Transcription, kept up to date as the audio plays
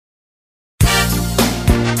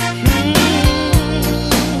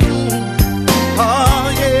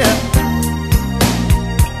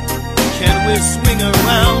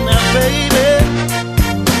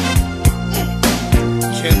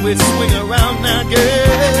we swing around now,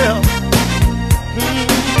 girl?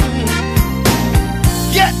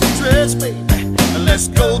 Get dressed, baby, and let's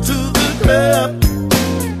go to the club.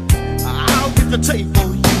 I'll get the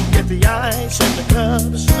table, you get the ice and the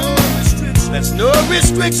cups. No restrictions, there's no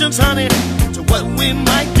restrictions, honey, to what we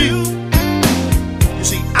might do. You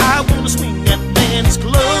see, I wanna swing and dance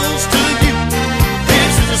close to you.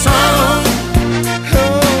 This is a song,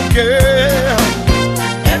 oh girl.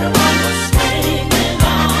 Everyone was swinging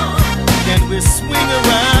on. Can we swing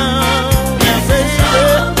around now, baby?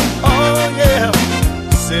 Oh yeah,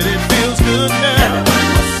 said it feels good now. Everyone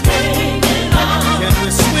was swinging on. Can we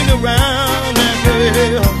swing around now,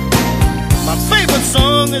 girl? My favorite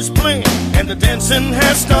song is playing and the dancing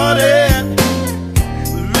has started.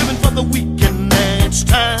 Living for the weekend, it's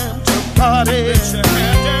time to party.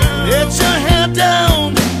 Let your hair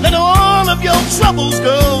down, let all of your troubles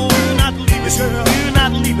go. You're not leaving, girl, you're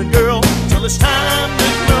not leaving, girl, till it's time to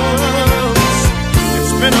close.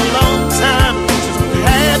 It's been a long time since we've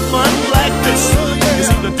had fun like this. You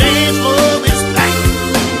see, the dance floor is back.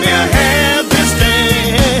 May I have this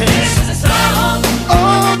dance? This is a song.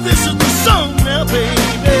 Oh, this is the song now, baby.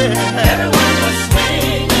 Everyone was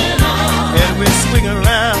swinging on. Can we swing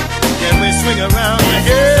around? Can we swing around?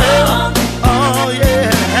 Yeah. Oh yeah.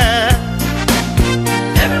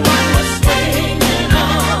 Everyone was swinging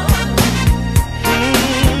on.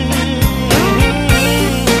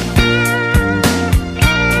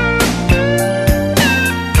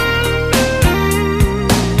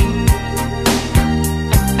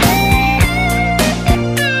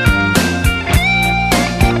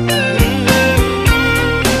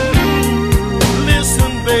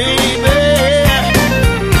 Listen, baby,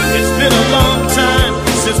 it's been a long time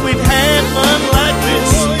since we've had fun like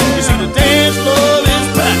this. You see, the dance floor is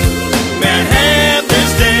back. May I have this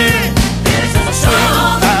dance? This is a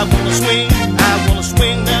song. I wanna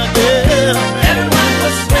swing now, girl. Everyone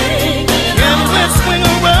was swinging Can we on. swing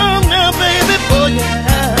around now, baby? Oh This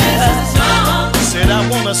yeah. is a song.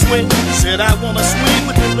 Said I wanna swing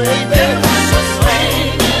with you, baby. Everyone was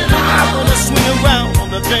swinging I on. wanna swing around on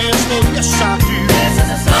the dance floor, yes I do. This is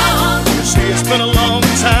a song. You see, it's been a long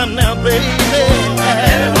time now, baby,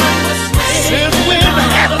 Everyone was since swinging we've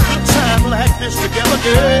had a on. good time like this together,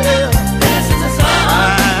 girl. This is a song.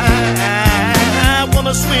 I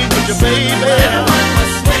wanna swing with you, baby. Everyone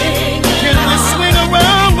was swinging Can we on. swing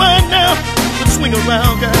around right now? Let's swing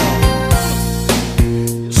around, girl.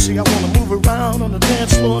 You see, I wanna move around on the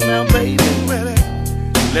dance floor now, baby. Ready?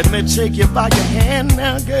 Let me take you by your hand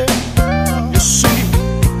now, girl. You see,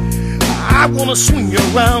 I wanna swing you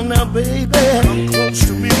around now, baby. Come close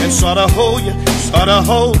to me and sort of hold you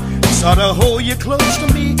close to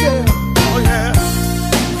me, girl. Oh yeah.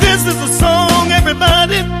 This is a song,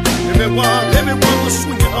 everybody. Everyone was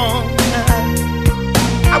swinging on now.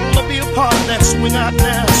 I wanna be a part of that swing out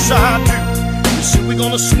now, so I do. You see, we're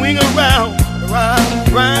gonna swing around, and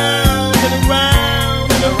around, and around.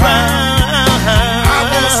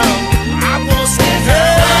 I wanna swing,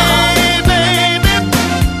 hey baby,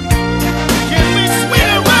 can we swing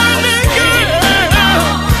around again?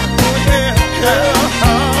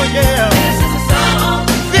 Oh yeah, This is a song.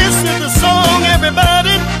 this is the song,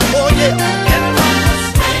 everybody. Oh yeah, Everyone was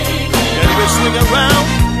swinging can we on. swing around?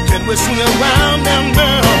 Can we swing around now?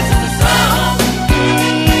 This is a song.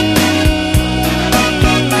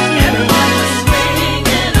 Everyone was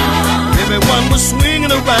swinging on. Everyone was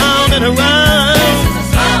swinging around and around. This is a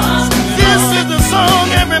song. This is the song,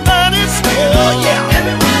 everybody. Oh yeah,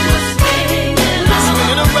 Everyone was swinging on.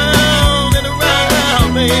 swinging around and around,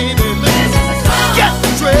 baby. This is a song. Get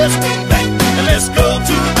dressed, baby, and let's go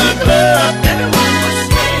to the club. Everyone was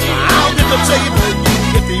swinging I'll get the table,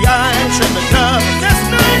 you get the ice and the cup. There's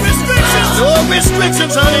no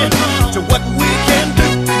restrictions, honey, to what we can do.